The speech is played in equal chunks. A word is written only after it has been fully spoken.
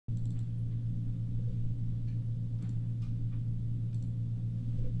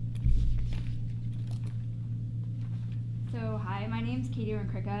my name's Catie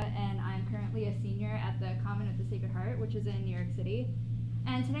Rencricca, and I'm currently a senior at the Convent of the Sacred Heart, which is in New York City.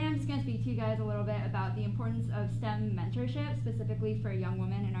 And today I'm just going to speak to you guys a little bit about the importance of STEM mentorship, specifically for young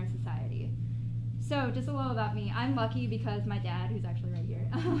women in our society. So just a little about me. I'm lucky because my dad, who's actually right here,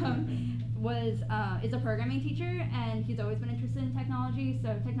 is a programming teacher, and he's always been interested in technology.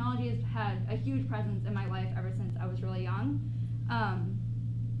 So technology has had a huge presence in my life ever since I was really young.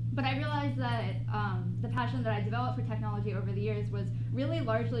 But I realized that the passion that I developed for technology over the years was really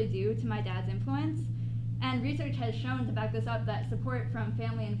largely due to my dad's influence. And research has shown to back this up that support from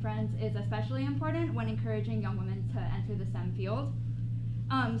family and friends is especially important when encouraging young women to enter the STEM field.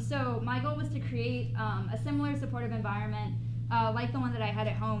 So my goal was to create a similar supportive environment like the one that I had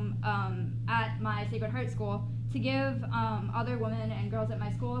at home at my Sacred Heart School, to give other women and girls at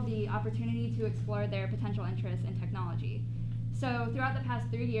my school the opportunity to explore their potential interests in technology. So throughout the past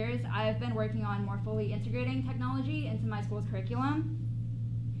 3 years, I've been working on more fully integrating technology into my school's curriculum.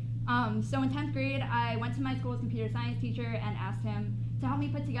 So in 10th grade, I went to my school's computer science teacher and asked him to help me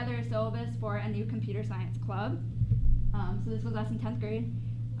put together a syllabus for a new computer science club. So this was us in 10th grade.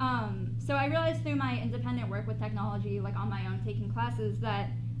 So I realized through my independent work with technology, like on my own taking classes, that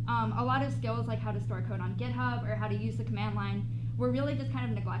a lot of skills like how to store code on GitHub or how to use the command line were really just kind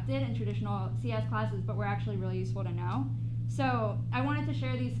of neglected in traditional CS classes, but were actually really useful to know. So I wanted to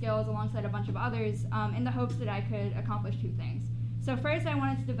share these skills alongside a bunch of others in the hopes that I could accomplish two things. So first, I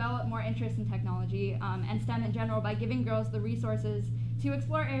wanted to develop more interest in technology and STEM in general by giving girls the resources to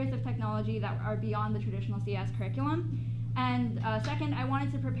explore areas of technology that are beyond the traditional CS curriculum. And second, I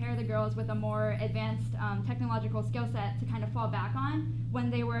wanted to prepare the girls with a more advanced technological skill set to kind of fall back on when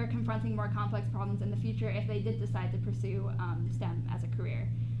they were confronting more complex problems in the future if they did decide to pursue STEM as a career.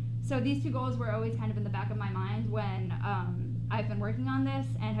 So these two goals were always kind of in the back of my mind when I've been working on this,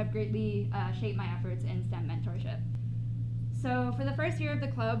 and have greatly shaped my efforts in STEM mentorship. So for the first year of the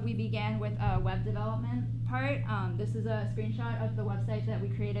club, we began with a web development part. This is a screenshot of the website that we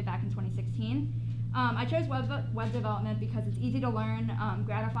created back in 2016. I chose web development because it's easy to learn,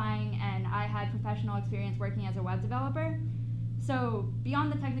 gratifying, and I had professional experience working as a web developer. So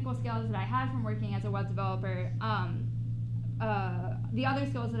beyond the technical skills that I had from working as a web developer, the other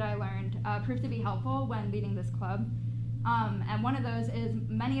skills that I learned proved to be helpful when leading this club. And one of those is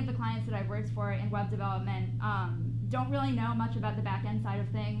many of the clients that I've worked for in web development don't really know much about the back-end side of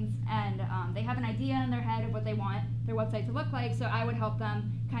things, and they have an idea in their head of what they want their website to look like, so I would help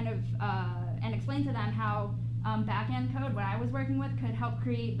them kind of and explain to them how back-end code, what I was working with, could help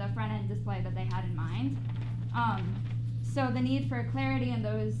create the front-end display that they had in mind. So the need for clarity in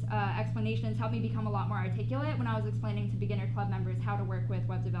those explanations helped me become a lot more articulate when I was explaining to beginner club members how to work with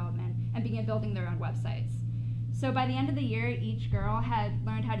web development and begin building their own websites. So by the end of the year, each girl had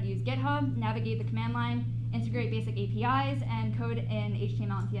learned how to use GitHub, navigate the command line, integrate basic APIs, and code in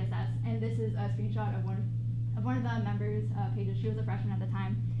HTML and CSS. And this is a screenshot of one of the members' pages. She was a freshman at the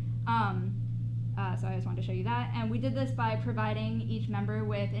time. So I just wanted to show you that. And we did this by providing each member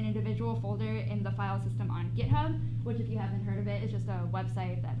with an individual folder in the file system on GitHub, which, if you haven't heard of it, is just a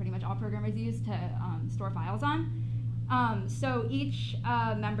website that pretty much all programmers use to store files on. So each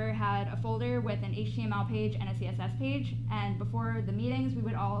member had a folder with an HTML page and a CSS page, and before the meetings, we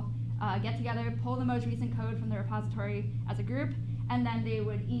would all get together, pull the most recent code from the repository as a group, and then they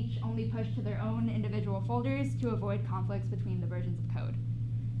would each only push to their own individual folders to avoid conflicts between the versions of code.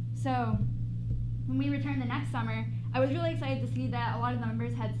 So when we returned the next summer, I was really excited to see that a lot of the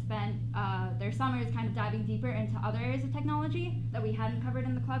members had spent their summers kind of diving deeper into other areas of technology that we hadn't covered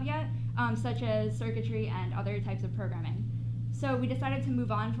in the club yet, such as circuitry and other types of programming. So we decided to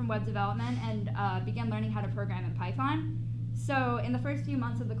move on from web development and began learning how to program in Python. So in the first few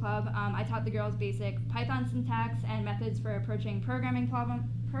months of the club, I taught the girls basic Python syntax and methods for approaching programming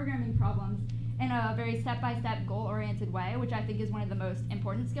problems in a very step-by-step, goal-oriented way, which I think is one of the most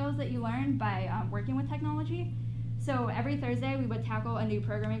important skills that you learn by working with technology. So every Thursday, we would tackle a new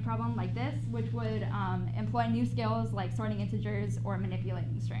programming problem like this, which would employ new skills like sorting integers or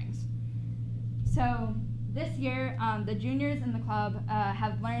manipulating strings. So this year, the juniors in the club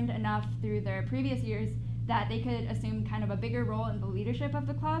have learned enough through their previous years that they could assume kind of a bigger role in the leadership of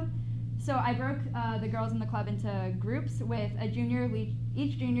the club. So I broke the girls in the club into groups with each junior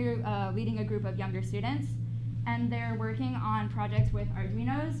leading a group of younger students, and they're working on projects with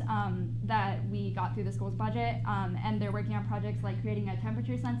Arduinos that we got through the school's budget, and they're working on projects like creating a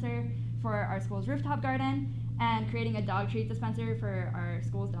temperature sensor for our school's rooftop garden and creating a dog treat dispenser for our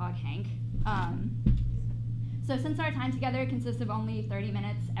school's dog, Hank. So since our time together consists of only 30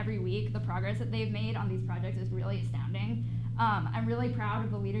 minutes every week, the progress that they've made on these projects is really astounding. I'm really proud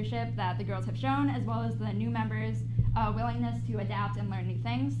of the leadership that the girls have shown, as well as the new members willingness to adapt and learn new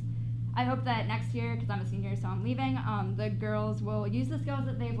things. I hope that next year, because I'm a senior so I'm leaving, the girls will use the skills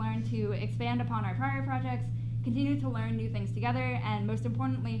that they've learned to expand upon our prior projects, continue to learn new things together, and most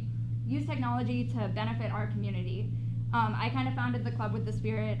importantly, use technology to benefit our community. I kind of founded the club with the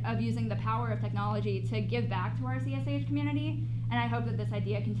spirit of using the power of technology to give back to our CSH community, and I hope that this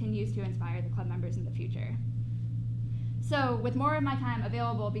idea continues to inspire the club members in the future. So with more of my time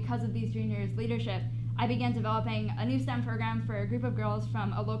available because of these juniors' leadership, I began developing a new STEM program for a group of girls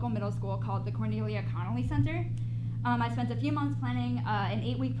from a local middle school called the Cornelia Connolly Center. I spent a few months planning an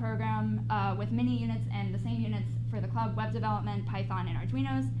 8-week program with mini units and the same units for the club: web development, Python, and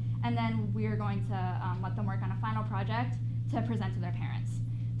Arduinos, and then we are going to let them work on a final project to present to their parents.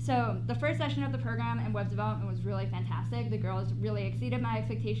 So the first session of the program in web development was really fantastic. The girls really exceeded my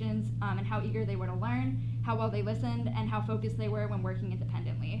expectations in how eager they were to learn, how well they listened, and how focused they were when working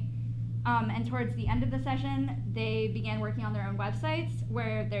independently. And towards the end of the session, they began working on their own websites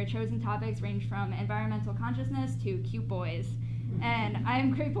where their chosen topics ranged from environmental consciousness to cute boys. And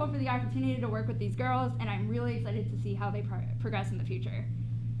I'm grateful for the opportunity to work with these girls, and I'm really excited to see how they progress in the future.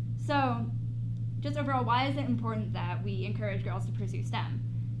 So, just overall, why is it important that we encourage girls to pursue STEM?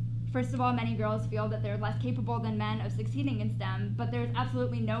 First of all, many girls feel that they're less capable than men of succeeding in STEM, but there's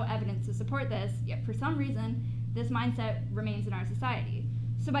absolutely no evidence to support this, yet for some reason, this mindset remains in our society.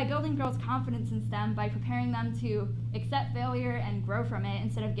 So by building girls' confidence in STEM, by preparing them to accept failure and grow from it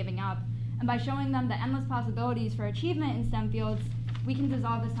instead of giving up, and by showing them the endless possibilities for achievement in STEM fields, we can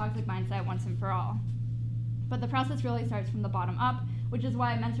dissolve this toxic mindset once and for all. But the process really starts from the bottom up, which is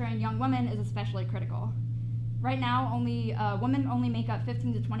why mentoring young women is especially critical. Right now, women only make up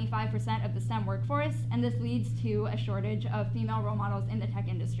 15 to 25% of the STEM workforce, and this leads to a shortage of female role models in the tech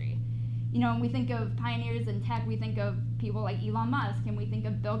industry. You know, when we think of pioneers in tech, we think of people like Elon Musk, and we think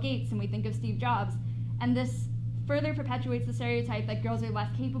of Bill Gates, and we think of Steve Jobs, and this further perpetuates the stereotype that girls are less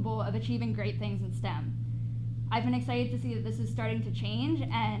capable of achieving great things in STEM. I've been excited to see that this is starting to change,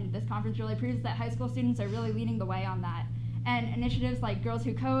 and this conference really proves that high school students are really leading the way on that. And initiatives like Girls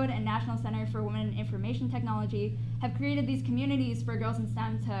Who Code and National Center for Women in Information Technology have created these communities for girls in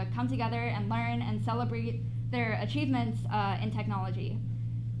STEM to come together and learn and celebrate their achievements in technology.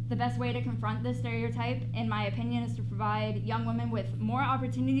 The best way to confront this stereotype, in my opinion, is to provide young women with more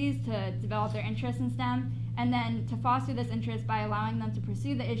opportunities to develop their interest in STEM, and then to foster this interest by allowing them to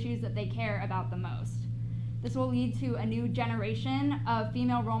pursue the issues that they care about the most. This will lead to a new generation of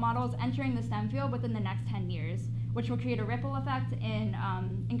female role models entering the STEM field within the next 10 years, which will create a ripple effect in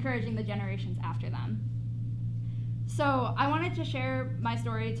encouraging the generations after them. So I wanted to share my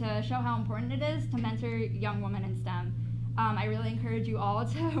story to show how important it is to mentor young women in STEM. I really encourage you all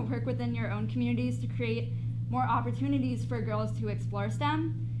to work within your own communities to create more opportunities for girls to explore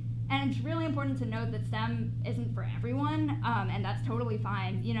STEM. And it's really important to note that STEM isn't for everyone, and that's totally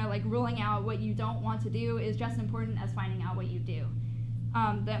fine. You know, like ruling out what you don't want to do is just as important as finding out what you do.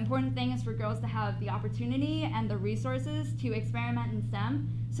 The important thing is for girls to have the opportunity and the resources to experiment in STEM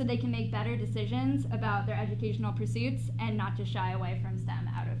so they can make better decisions about their educational pursuits and not just shy away from STEM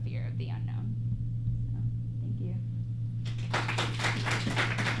out of fear of the unknown. So, thank you.